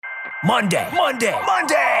Monday!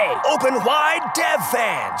 Open wide, dev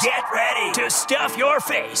fans. Get ready to stuff your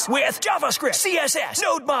face with JavaScript, CSS,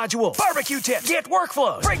 Node modules, barbecue tips, Git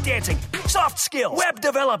workflows, breakdancing, soft skills, web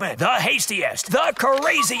development, the hastiest, the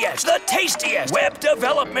craziest, the tastiest web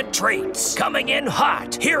development treats. Coming in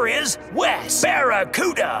hot, here is Wes,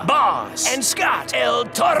 Barracuda, Boss, and Scott, El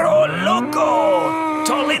Toro Loco,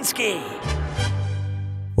 Tolinsky.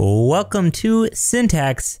 Welcome to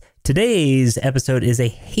Syntax. Today's episode is a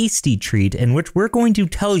hasty treat in which we're going to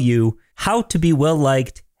tell you how to be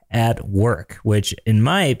well-liked at work, which in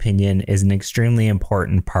my opinion is an extremely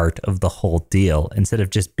important part of the whole deal. Instead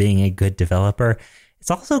of just being a good developer,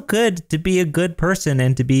 it's also good to be a good person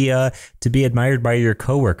and to be admired by your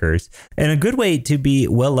coworkers. And a good way to be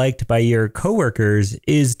well liked by your coworkers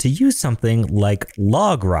is to use something like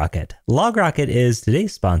LogRocket. LogRocket is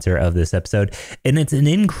today's sponsor of this episode, and it's an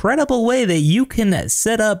incredible way that you can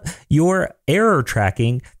set up your error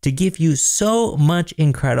tracking to give you so much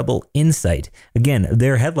incredible insight. Again,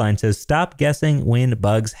 their headline says, "Stop guessing when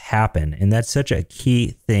bugs happen." And that's such a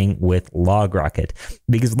key thing with LogRocket,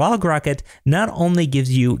 because LogRocket not only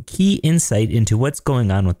gives you key insight into what's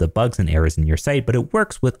going on with the bugs and errors in your site, but it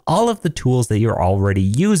works with all of the tools that you're already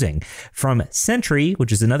using. From Sentry,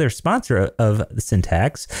 which is another sponsor of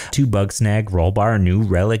Syntax, to Bugsnag, Rollbar, New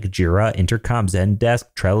Relic, Jira, Intercom, Zendesk,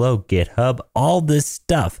 Trello, GitHub, all this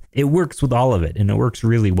stuff. It works with all of it, and it works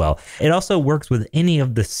really well. It also works with any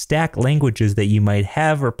of the stack languages that you might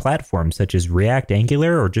have or platforms such as React,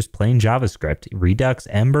 Angular, or just plain JavaScript, Redux,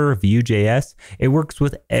 Ember, Vue.js. It works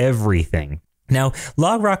with everything. Now,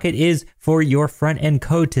 LogRocket is for your front-end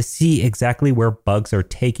code to see exactly where bugs are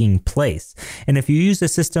taking place. And if you use a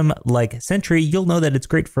system like Sentry, you'll know that it's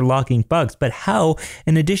great for logging bugs. But how,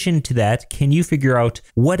 in addition to that, can you figure out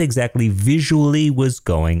what exactly visually was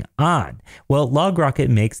going on? Well, LogRocket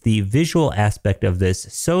makes the visual aspect of this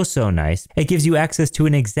so nice. It gives you access to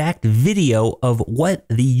an exact video of what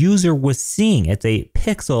the user was seeing. It's a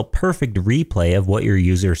pixel-perfect replay of what your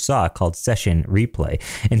user saw called Session Replay.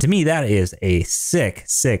 And to me, that is a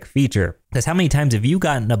sick feature. Because how many times have you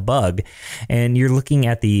gotten a bug and you're looking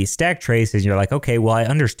at the stack trace and you're like, okay, well, I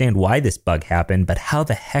understand why this bug happened, but how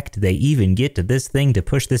the heck do they even get to this thing to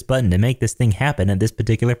push this button to make this thing happen at this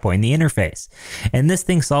particular point in the interface? And this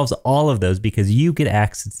thing solves all of those because you get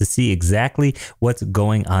access to see exactly what's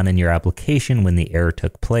going on in your application when the error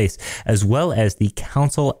took place, as well as the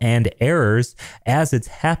console and errors as it's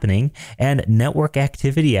happening, and network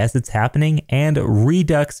activity as it's happening, and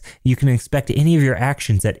Redux. You can expect any of your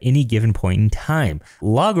actions at any given point in time.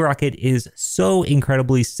 LogRocket is so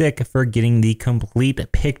incredibly sick for getting the complete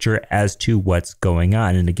picture as to what's going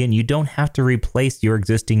on. And again, you don't have to replace your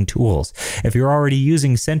existing tools. If you're already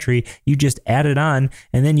using Sentry, you just add it on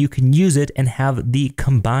and then you can use it and have the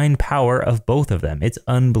combined power of both of them. It's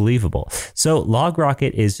unbelievable. So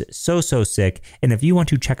LogRocket is so sick. And if you want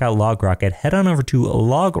to check out LogRocket, head on over to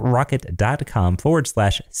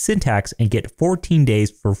logrocket.com/syntax and get 14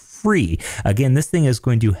 days for free. Again, this thing is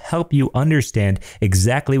going to help you understand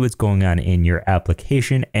exactly what's going on in your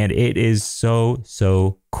application, and it is so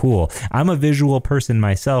cool. I'm a visual person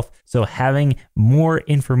myself, so having more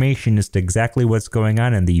information as to exactly what's going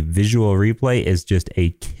on in the visual replay is just a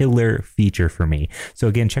killer feature for me. So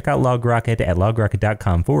again, check out LogRocket at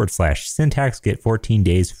logrocket.com/syntax. Get 14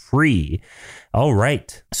 days free. All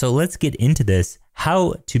right, so let's get into this.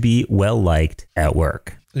 How to be well liked at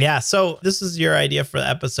work. Yeah, so this is your idea for the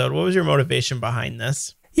episode. What was your motivation behind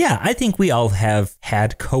this? Yeah, I think we all have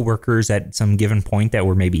had coworkers at some given point that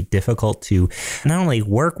were maybe difficult to not only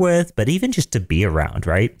work with, but even just to be around,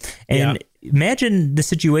 right? And imagine the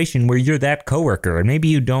situation where you're that coworker and maybe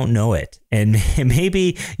you don't know it. And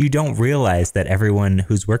maybe you don't realize that everyone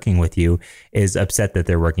who's working with you is upset that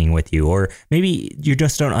they're working with you. Or maybe you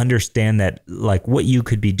just don't understand that, like, what you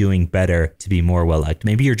could be doing better to be more well-liked.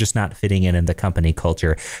 Maybe you're just not fitting in the company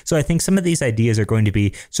culture. So I think some of these ideas are going to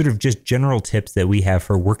be sort of just general tips that we have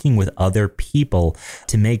for working with other people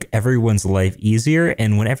to make everyone's life easier.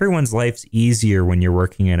 And when everyone's life's easier when you're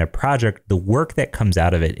working in a project, the work that comes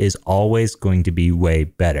out of it is always going to be way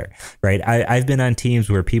better, right? I've been on teams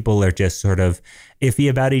where people are just sort of iffy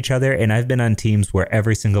about each other, and I've been on teams where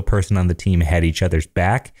every single person on the team had each other's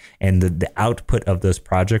back, and the output of those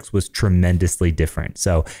projects was tremendously different.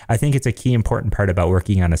 So I think it's a key important part about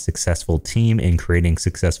working on a successful team and creating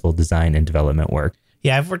successful design and development work.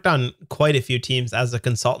 Yeah, I've worked on quite a few teams as a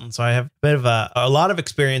consultant, so I have a bit of a lot of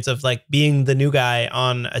experience of like being the new guy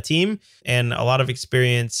on a team, and a lot of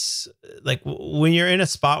experience like when you're in a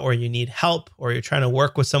spot where you need help or you're trying to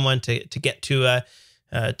work with someone to get to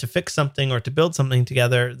to fix something or to build something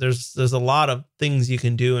together, there's a lot of things you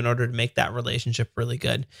can do in order to make that relationship really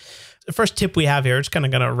good. The first tip we have here, just kind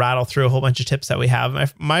of going to rattle through a whole bunch of tips that we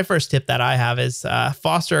have. My first tip that I have is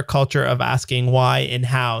foster a culture of asking why and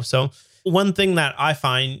how. So one thing that I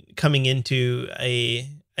find coming into a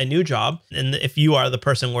new job, and if you are the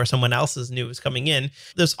person where someone else's new is coming in,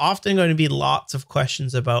 there's often going to be lots of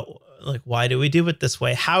questions about like, why do we do it this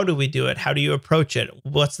way? How do we do it? How do you approach it?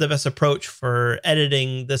 What's the best approach for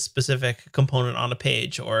editing this specific component on a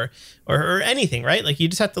page or anything, right? Like you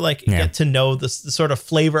just have to get to know the sort of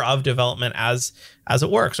flavor of development as it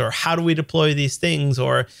works, or how do we deploy these things?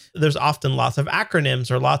 Or there's often lots of acronyms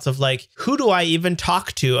or lots of like, who do I even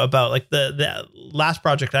talk to about like the last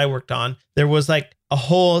project I worked on? There was like a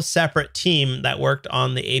whole separate team that worked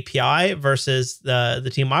on the API versus the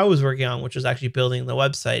team I was working on, which was actually building the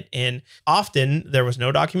website. And often there was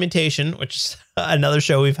no documentation, which is another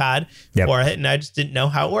show we've had for it. And I just didn't know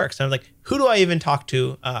how it works. And I was like, who do I even talk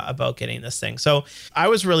to about getting this thing? So I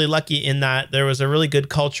was really lucky in that there was a really good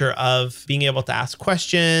culture of being able to ask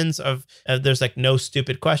questions, of there's like no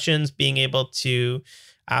stupid questions, being able to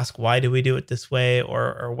ask, why do we do it this way?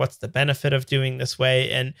 Or what's the benefit of doing this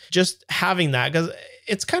way? And just having that, because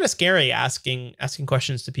it's kind of scary asking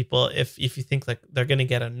questions to people if you think like they're going to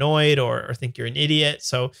get annoyed or think you're an idiot.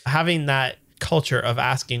 So having that culture of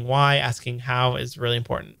asking why, asking how is really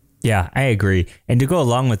important. Yeah, I agree. And to go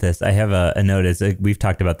along with this, I have a note. We've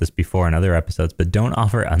talked about this before in other episodes, but don't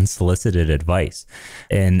offer unsolicited advice.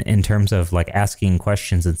 And in terms of like asking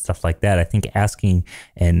questions and stuff like that, I think asking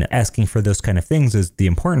for those kind of things is the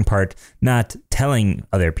important part, not telling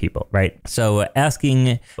other people, right? So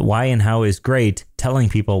asking why and how is great. Telling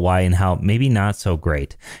people why and how maybe not so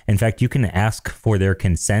great. In fact, you can ask for their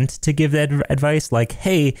consent to give that advice, like,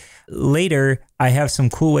 hey, later I have some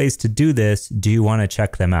cool ways to do this. Do you want to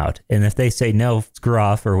check them out? And if they say no, screw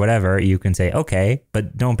off or whatever, you can say, okay,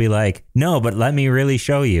 but don't be like, no, but let me really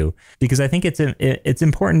show you. Because I think it's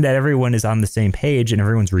important that everyone is on the same page and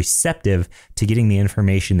everyone's receptive to getting the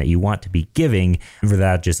information that you want to be giving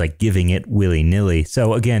without just like giving it willy-nilly.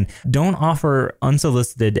 So again, don't offer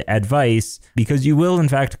unsolicited advice because you will in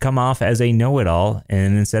fact come off as a know-it-all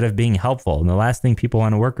and instead of being helpful. And the last thing people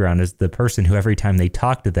want to work around is the person who every time they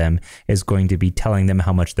talk to them is going to be telling them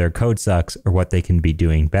how much their code sucks or what they can be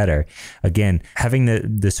doing better. Again, having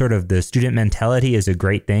the sort of the student mentality is a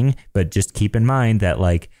great thing, but just keep in mind that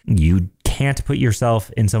like you can't put yourself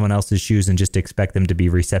in someone else's shoes and just expect them to be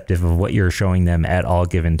receptive of what you're showing them at all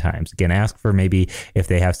given times. Again, ask for maybe if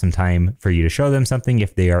they have some time for you to show them something,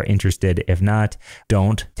 if they are interested. If not,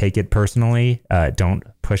 don't take it personally. Don't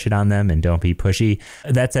push it on them and don't be pushy.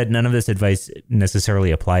 That said, none of this advice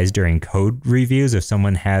necessarily applies during code reviews. If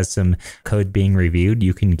someone has some code being reviewed,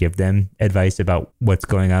 you can give them advice about what's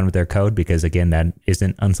going on with their code because again, that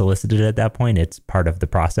isn't unsolicited at that point. It's part of the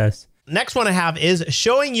process. Next one I have is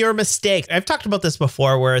showing your mistakes. I've talked about this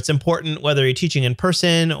before where it's important whether you're teaching in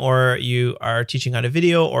person or you are teaching on a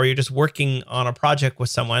video or you're just working on a project with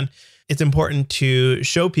someone. It's important to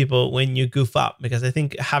show people when you goof up because I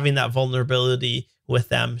think having that vulnerability with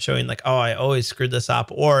them, showing like, oh, I always screwed this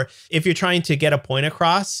up. Or if you're trying to get a point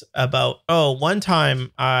across about, oh, one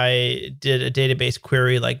time I did a database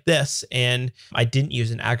query like this and I didn't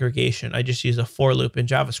use an aggregation. I just used a for loop in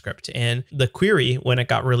JavaScript. And the query, when it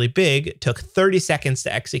got really big, took 30 seconds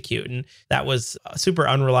to execute. And that was super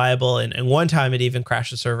unreliable. And one time it even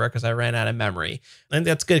crashed the server because I ran out of memory. And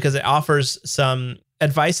that's good because it offers some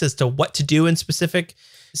advice as to what to do in specific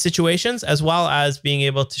situations, as well as being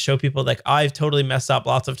able to show people like I've totally messed up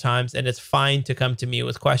lots of times and it's fine to come to me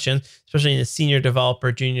with questions, especially in a senior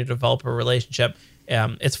developer, junior developer relationship.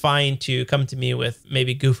 It's fine to come to me with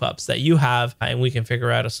maybe goof ups that you have and we can figure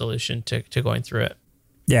out a solution to going through it.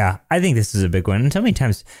 Yeah, I think this is a big one. And so many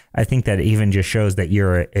times I think that even just shows that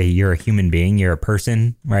you're a human being, you're a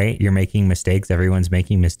person, right? You're making mistakes. Everyone's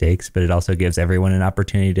making mistakes, but it also gives everyone an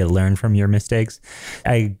opportunity to learn from your mistakes.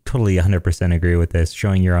 I totally 100% agree with this.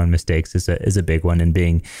 Showing your own mistakes is a big one, and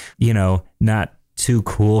being, not too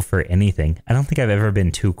cool for anything. I don't think I've ever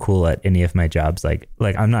been too cool at any of my jobs. Like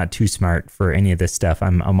I'm not too smart for any of this stuff.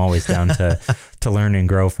 I'm always down to learn and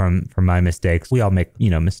grow from my mistakes. We all make,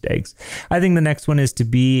 mistakes. I think the next one is to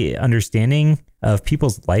be understanding of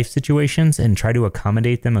people's life situations and try to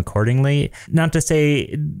accommodate them accordingly. Not to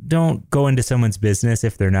say don't go into someone's business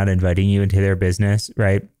if they're not inviting you into their business,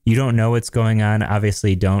 right? You don't know what's going on.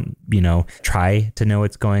 Obviously, don't, try to know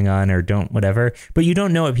what's going on or don't whatever. But you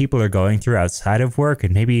don't know what people are going through outside of work.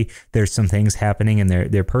 And maybe there's some things happening in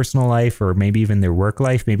their personal life or maybe even their work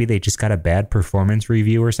life. Maybe they just got a bad performance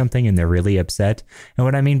review or something and they're really upset. And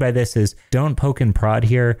what I mean by this is don't poke and prod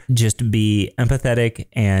here. Just be empathetic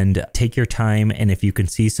and take your time. And if you can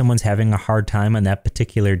see someone's having a hard time on that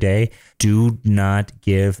particular day, do not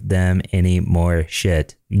give them any more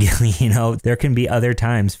shit. There can be other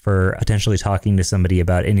times for potentially talking to somebody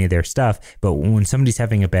about any of their stuff, but when somebody's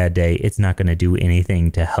having a bad day, it's not going to do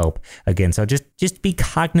anything to help. Again, so just be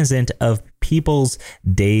cognizant of people's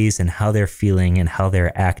days and how they're feeling and how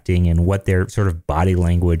they're acting and what their sort of body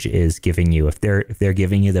language is giving you. If they're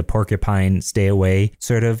giving you the porcupine stay away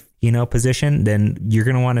sort of position, then you're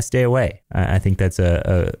going to want to stay away. I think that's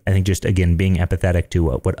I think just again being empathetic to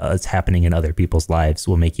what is happening in other people's lives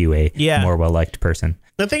will make you a more well-liked person.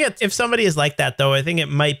 I think if somebody is like that, though, I think it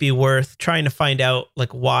might be worth trying to find out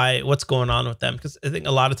what's going on with them. Because I think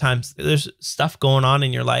a lot of times there's stuff going on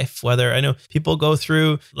in your life, whether I know people go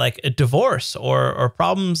through like a divorce or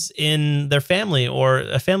problems in their family, or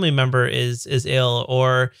a family member is ill,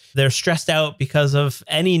 or they're stressed out because of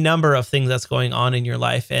any number of things that's going on in your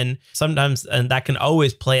life. And sometimes, and that can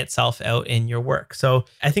always play itself out in your work. So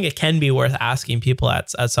I think it can be worth asking people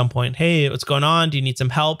at some point, hey, what's going on? Do you need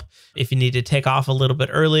some help? If you need to take off a little bit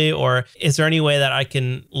early, or is there any way that I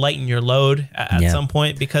can lighten your load at some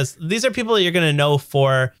point? Because these are people that you're going to know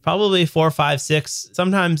for probably 4, 5, 6.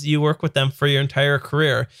 Sometimes you work with them for your entire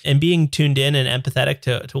career, and being tuned in and empathetic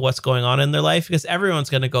to what's going on in their life, because everyone's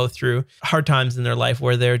going to go through hard times in their life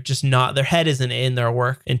where they're just not, their head isn't in their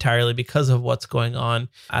work entirely because of what's going on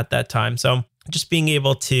at that time. So just being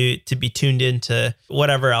able to be tuned into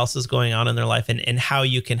whatever else is going on in their life and how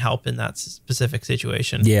you can help in that specific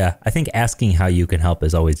situation. Yeah, I think asking how you can help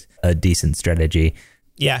is always a decent strategy.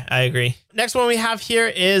 Yeah, I agree. Next one we have here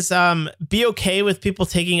is be okay with people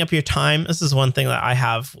taking up your time. This is one thing that I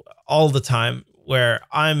have all the time, where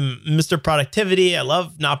I'm Mr. Productivity. I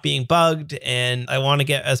love not being bugged and I want to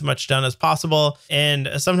get as much done as possible. And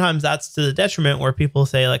sometimes that's to the detriment where people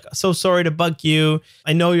say like, so sorry to bug you.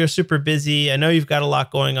 I know you're super busy. I know you've got a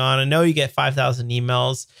lot going on. I know you get 5,000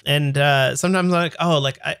 emails. And sometimes I'm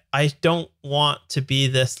like, I don't want to be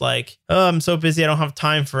this like, oh, I'm so busy, I don't have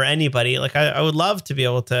time for anybody. Like I would love to be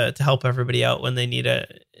able to help everybody out when they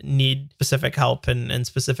need specific help and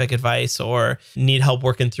specific advice, or need help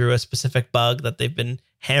working through a specific bug that they've been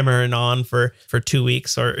hammering on for 2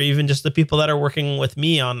 weeks, or even just the people that are working with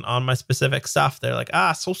me on my specific stuff. They're like,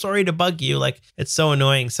 so sorry to bug you. Like, it's so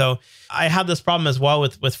annoying. So I have this problem as well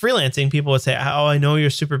with freelancing. People would say, oh, I know you're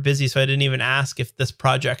super busy, so I didn't even ask if this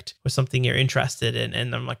project was something you're interested in.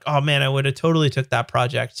 And I'm like, oh man, I would have totally took that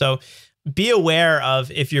project. So be aware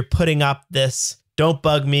of if you're putting up this don't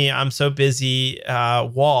bug me, I'm so busy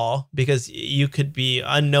wall, because you could be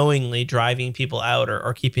unknowingly driving people out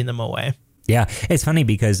or keeping them away. Yeah, it's funny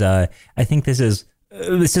because I think this is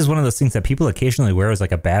one of those things that people occasionally wear as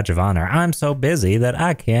like a badge of honor. I'm so busy that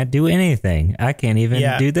I can't do anything. I can't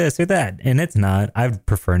even do this or that. And it's not. I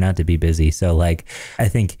prefer not to be busy. So like, I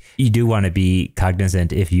think you do want to be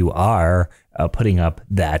cognizant if you are putting up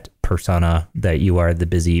that persona that you are the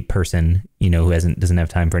busy person, who doesn't have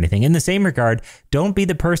time for anything. In the same regard, don't be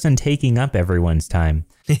the person taking up everyone's time.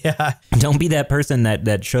 Yeah. Don't be that person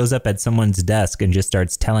that shows up at someone's desk and just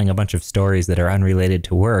starts telling a bunch of stories that are unrelated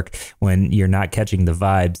to work when you're not catching the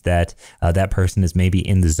vibes that that person is maybe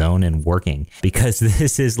in the zone and working. Because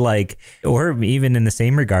this is like, or even in the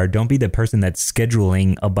same regard, don't be the person that's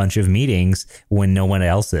scheduling a bunch of meetings when no one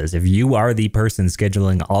else is. If you are the person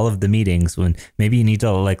scheduling all of the meetings, when maybe you need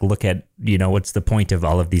to like look at, what's the point of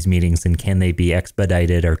all of these meetings and can they be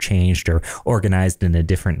expedited or changed or organized in a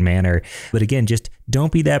different manner? But again, just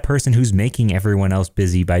don't be that person who's making everyone else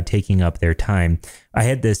busy by taking up their time. I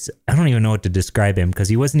had this, I don't even know what to describe him, because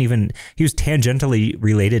he was tangentially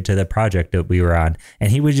related to the project that we were on.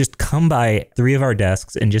 And he would just come by 3 of our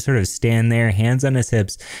desks and just sort of stand there, hands on his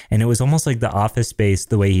hips. And it was almost like the Office Space,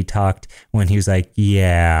 the way he talked when he was like,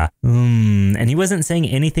 and he wasn't saying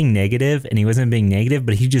anything negative and he wasn't being negative,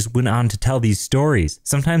 but he just went on to tell these stories.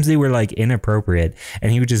 Sometimes they were like inappropriate,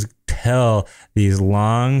 and he would just tell these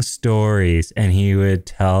long stories, and he would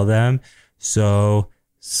tell them so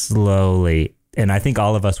slowly. And I think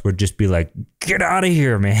all of us would just be like, get out of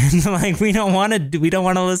here, man. Like, we don't want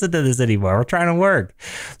to listen to this anymore. We're trying to work.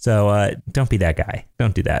 So don't be that guy.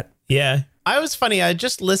 Don't do that. Yeah. I was funny. I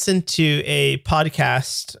just listened to a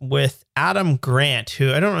podcast with Adam Grant,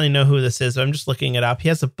 who I don't really know who this is, but I'm just looking it up. He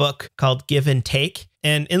has a book called Give and Take.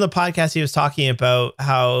 And in the podcast, he was talking about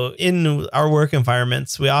how in our work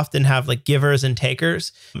environments, we often have like givers and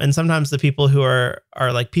takers. And sometimes the people who are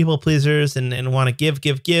like people pleasers and want to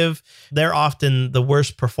give, they're often the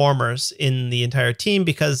worst performers in the entire team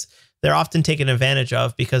because they're often taken advantage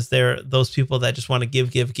of because they're those people that just want to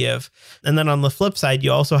give. And then on the flip side,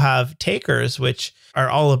 you also have takers, which are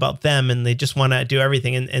all about them and they just want to do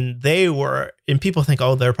everything. And people think,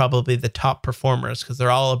 oh, they're probably the top performers because they're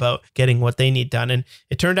all about getting what they need done. And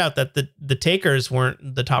it turned out that the takers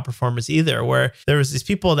weren't the top performers either, where there was these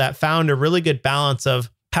people that found a really good balance of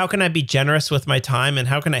how can I be generous with my time and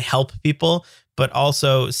how can I help people, but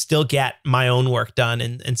also still get my own work done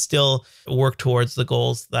and still work towards the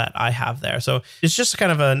goals that I have there. So it's just kind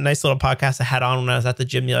of a nice little podcast I had on when I was at the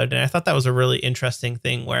gym the other day. I thought that was a really interesting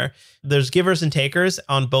thing where there's givers and takers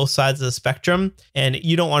on both sides of the spectrum, and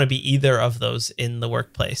you don't want to be either of those in the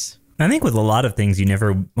workplace. I think with a lot of things, you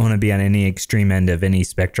never want to be on any extreme end of any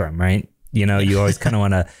spectrum, right? You know, you always kind of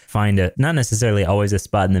want to find not necessarily always a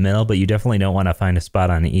spot in the middle, but you definitely don't want to find a spot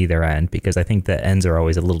on either end because I think the ends are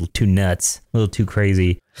always a little too nuts, a little too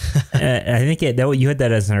crazy. I think you had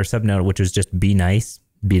that as our subnote, which was just be nice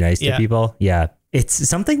to people. Yeah. It's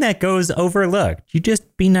something that goes overlooked. You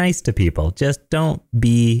just be nice to people. Just don't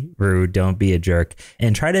be rude. Don't be a jerk.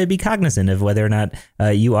 And try to be cognizant of whether or not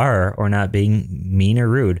you are or not being mean or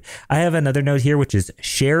rude. I have another note here, which is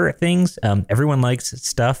share things. Everyone likes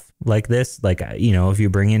stuff like this. Like, if you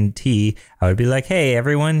bring in tea, I would be like, hey,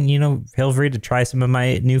 everyone, feel free to try some of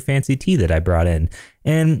my new fancy tea that I brought in.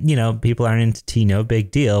 And, people aren't into tea, no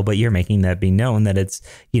big deal, but you're making that be known that it's,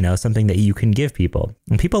 something that you can give people.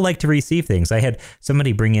 And people like to receive things. I had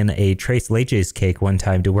somebody bring in a Tres Leches cake one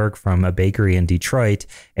time to work from a bakery in Detroit,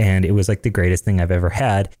 and it was like the greatest thing I've ever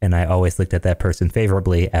had. And I always looked at that person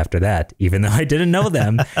favorably after that, even though I didn't know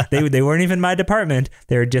them. They weren't even my department.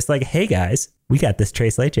 They were just like, hey, guys, we got this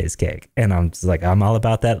Tres Leches cake. And I'm just like, I'm all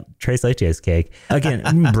about that Tres Leches cake.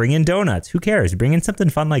 Again, bring in donuts. Who cares? Bring in something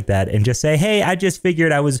fun like that and just say, hey, I just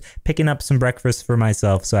figured I was picking up some breakfast for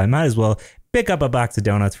myself, so I might as well pick up a box of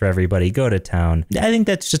donuts for everybody, go to town. I think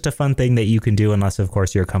that's just a fun thing that you can do unless, of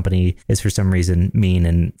course, your company is for some reason mean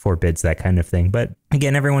and forbids that kind of thing. But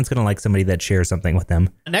again, everyone's going to like somebody that shares something with them.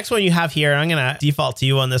 Next one you have here, I'm going to default to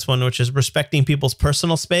you on this one, which is respecting people's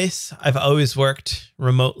personal space. I've always worked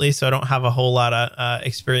remotely, so I don't have a whole lot of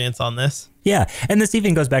experience on this. Yeah. And this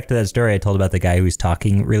even goes back to that story I told about the guy who's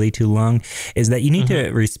talking really too long, is that you need to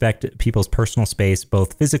respect people's personal space,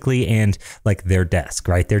 both physically and like their desk,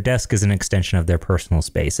 right? Their desk is an extension of their personal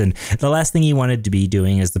space. And the last thing you wanted to be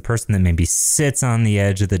doing is the person that maybe sits on the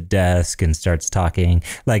edge of the desk and starts talking.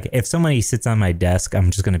 Like if somebody sits on my desk, I'm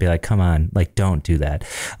just going to be like, come on, like, don't do that.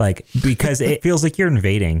 Like, because it feels like you're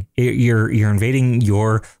invading. You're invading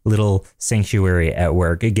your little sanctuary at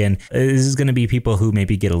work. Again, this is going to be people who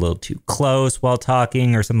maybe get a little too close while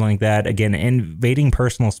talking or something like that. Again, invading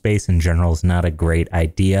personal space in general is not a great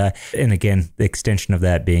idea. And again, the extension of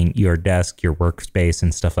that being your desk, your workspace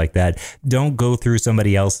and stuff like that. Don't go through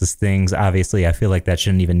somebody else's things. Obviously, I feel like that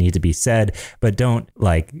shouldn't even need to be said, but don't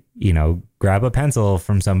grab a pencil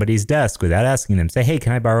from somebody's desk without asking them. Say, hey,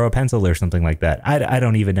 can I borrow a pencil or something like that? I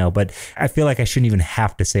don't even know, but I feel like I shouldn't even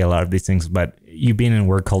have to say a lot of these things, but you being in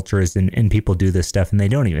work cultures and people do this stuff and they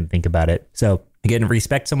don't even think about it. So again,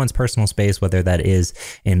 respect someone's personal space, whether that is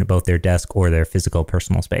in both their desk or their physical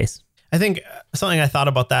personal space. I think something I thought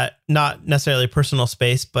about that, not necessarily personal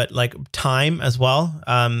space, but like time as well.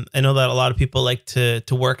 I know that a lot of people like to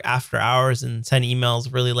work after hours and send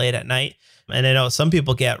emails really late at night. And I know some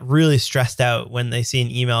people get really stressed out when they see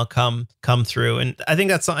an email come through. And I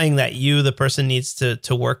think that's something that the person needs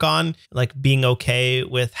to work on, like being okay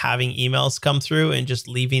with having emails come through and just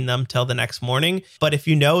leaving them till the next morning. But if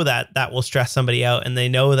you know that will stress somebody out and they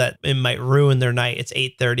know that it might ruin their night, it's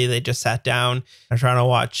 8:30, they just sat down, they're trying to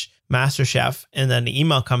watch MasterChef, and then the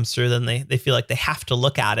email comes through, then they feel like they have to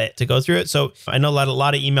look at it to go through it. So I know a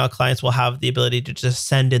lot of email clients will have the ability to just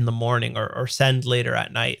send in the morning or send later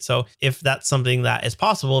at night. So if that's something that is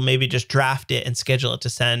possible, maybe just draft it and schedule it to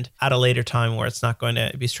send at a later time where it's not going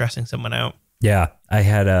to be stressing someone out. Yeah, I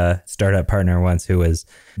had a startup partner once who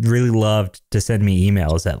really loved to send me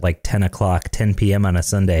emails at like 10 p.m. on a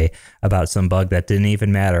Sunday about some bug that didn't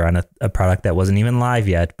even matter on a product that wasn't even live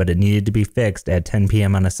yet, but it needed to be fixed at 10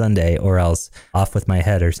 p.m. on a Sunday or else off with my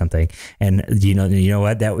head or something. And you know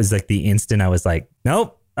what? That was like the instant I was like,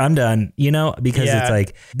 nope. I'm done, because it's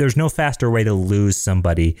like there's no faster way to lose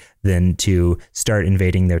somebody than to start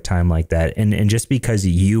invading their time like that. And just because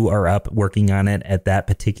you are up working on it at that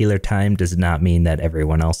particular time does not mean that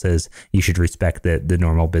everyone else is. You should respect the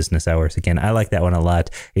normal business hours. Again, I like that one a lot.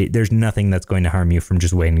 There's nothing that's going to harm you from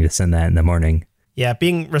just waiting to send that in the morning. Yeah,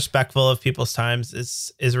 being respectful of people's times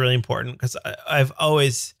is really important, because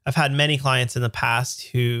I've had many clients in the past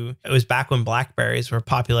who, it was back when BlackBerries were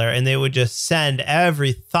popular, and they would just send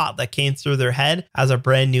every thought that came through their head as a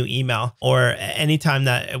brand new email. Or anytime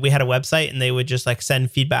that we had a website and they would just like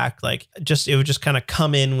send feedback, it would just kind of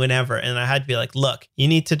come in whenever. And I had to be like, look, you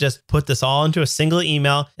need to just put this all into a single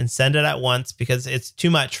email and send it at once, because it's too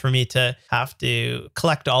much for me to have to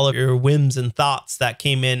collect all of your whims and thoughts that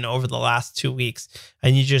came in over the last 2 weeks. I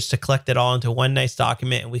need just to collect it all into one nice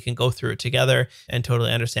document, and we can go through it together and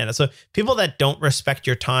totally understand it. So people that don't respect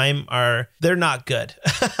your time they're not good.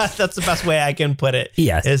 That's the best way I can put it.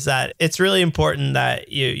 Yes. Is that it's really important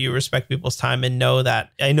that you respect people's time and know that,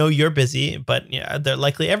 I know you're busy, but they're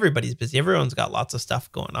likely everybody's busy. Everyone's got lots of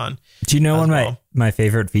stuff going on. Do you know one of my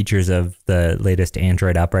favorite features of the latest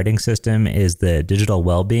Android operating system is the digital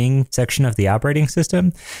well-being section of the operating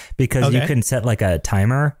system, because you can set like a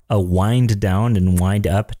timer, a wind down and wind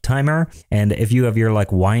up timer. And if you have your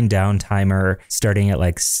like wind down timer starting at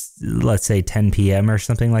like, let's say 10 p.m. or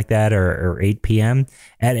something like that, or 8 p.m.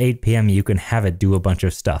 At 8 p.m., you can have it do a bunch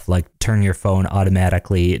of stuff, like turn your phone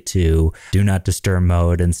automatically to do not disturb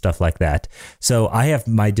mode and stuff like that. So I have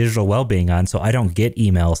my digital well-being on, so I don't get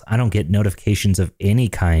emails. I don't get notifications of any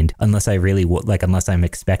kind unless I really unless I'm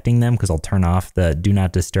expecting them, because I'll turn off the do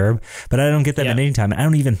not disturb. But I don't get them at any time. I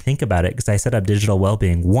don't even think about it, because I set up digital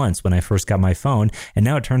well-being once when I first got my phone, and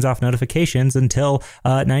now it turns off notifications until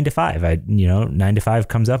 9 to 5. 9 to 5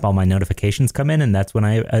 comes up, all my notifications come in, and that's when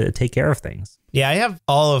I take care of things. Yeah, I have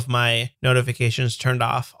all of my notifications turned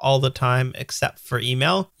off all the time except for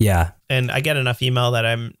email. Yeah. And I get enough email that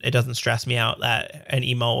it doesn't stress me out that an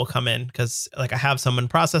email will come in, because like I have someone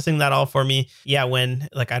processing that all for me. Yeah, when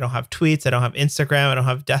like I don't have tweets, I don't have Instagram, I don't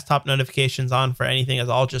have desktop notifications on for anything. It's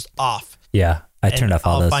all just off. Yeah, I turned off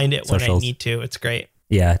all those. I'll find it socials when I need to. It's great.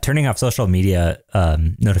 Yeah, turning off social media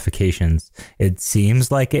notifications. It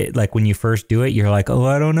seems like it. Like when you first do it, you're like, oh,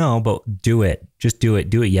 I don't know, but do it. Just do it.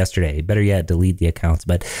 Do it yesterday. Better yet, delete the accounts.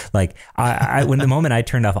 But like, when the moment I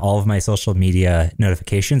turned off all of my social media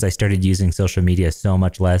notifications, I started using social media so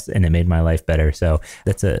much less, and it made my life better. So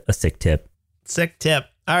that's a sick tip. Sick tip.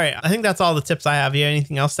 All right. I think that's all the tips I have. You have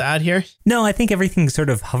anything else to add here? No, I think everything sort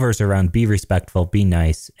of hovers around be respectful, be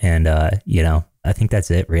nice, and I think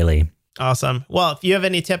that's it, really. Awesome. Well, if you have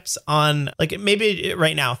any tips on, like, maybe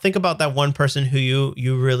right now, think about that one person who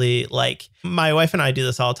you really like. My wife and I do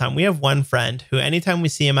this all the time. We have one friend who, anytime we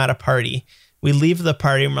see him at a party, we leave the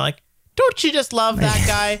party and we're like, don't you just love that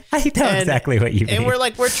guy? I know exactly what you mean. And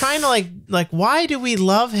we're trying to like, why do we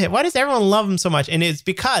love him? Why does everyone love him so much? And it's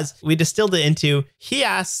because we distilled it into, he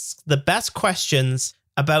asks the best questions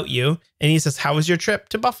about you, and he says, how was your trip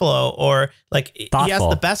to Buffalo? Or like, thoughtful. He asks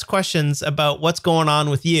the best questions about what's going on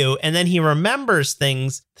with you, and then he remembers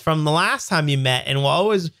things from the last time you met, and will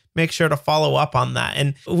always make sure to follow up on that.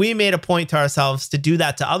 And we made a point to ourselves to do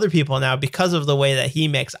that to other people now, because of the way that he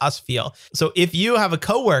makes us feel. So if you have a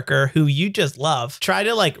coworker who you just love, try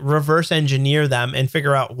to like reverse engineer them and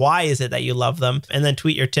figure out why is it that you love them, and then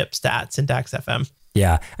tweet your tips to @SyntaxFM.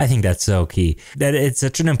 Yeah, I think that's so key. That it's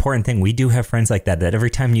such an important thing. We do have friends like that every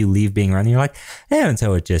time you leave being around, you're like, yeah, and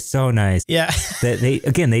so it's just so nice. Yeah. That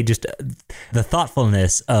they just, the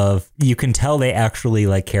thoughtfulness of, you can tell they actually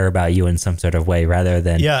like care about you in some sort of way, rather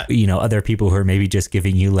than, other people who are maybe just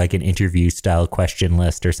giving you like an interview style question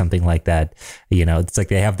list or something like that. It's like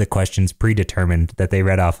they have the questions predetermined that they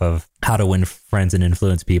read off of How to Win Friends and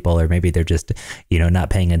Influence People, or maybe they're just, not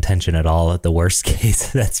paying attention at all at the worst case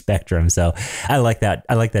of that spectrum. So I like that.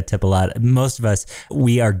 I like that tip a lot. Most of us,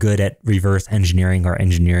 we are good at reverse engineering or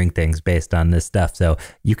engineering things based on this stuff. So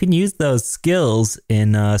you can use those skills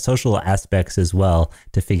in social aspects as well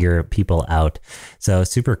to figure people out. So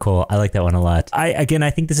super cool. I like that one a lot. I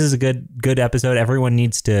think this is a good episode. Everyone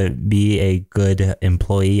needs to be a good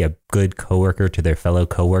employee, a good coworker to their fellow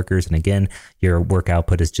coworkers. And again, your work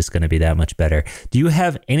output is just going to be that much better. Do you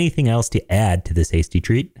have anything else to add to this Hasty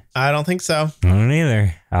Treat? I don't think so. I don't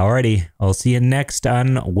either. Alrighty. I'll see you next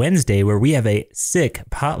on Wednesday, where we have a sick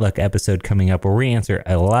potluck episode coming up where we answer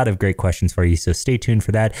a lot of great questions for you. So stay tuned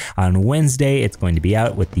for that. On Wednesday, it's going to be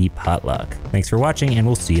out with the potluck. Thanks for watching, and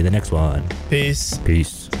we'll see you the next one. Peace.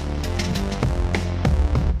 Peace.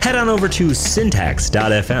 Head on over to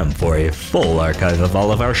syntax.fm for a full archive of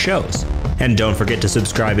all of our shows. And don't forget to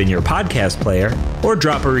subscribe in your podcast player or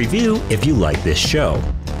drop a review if you like this show.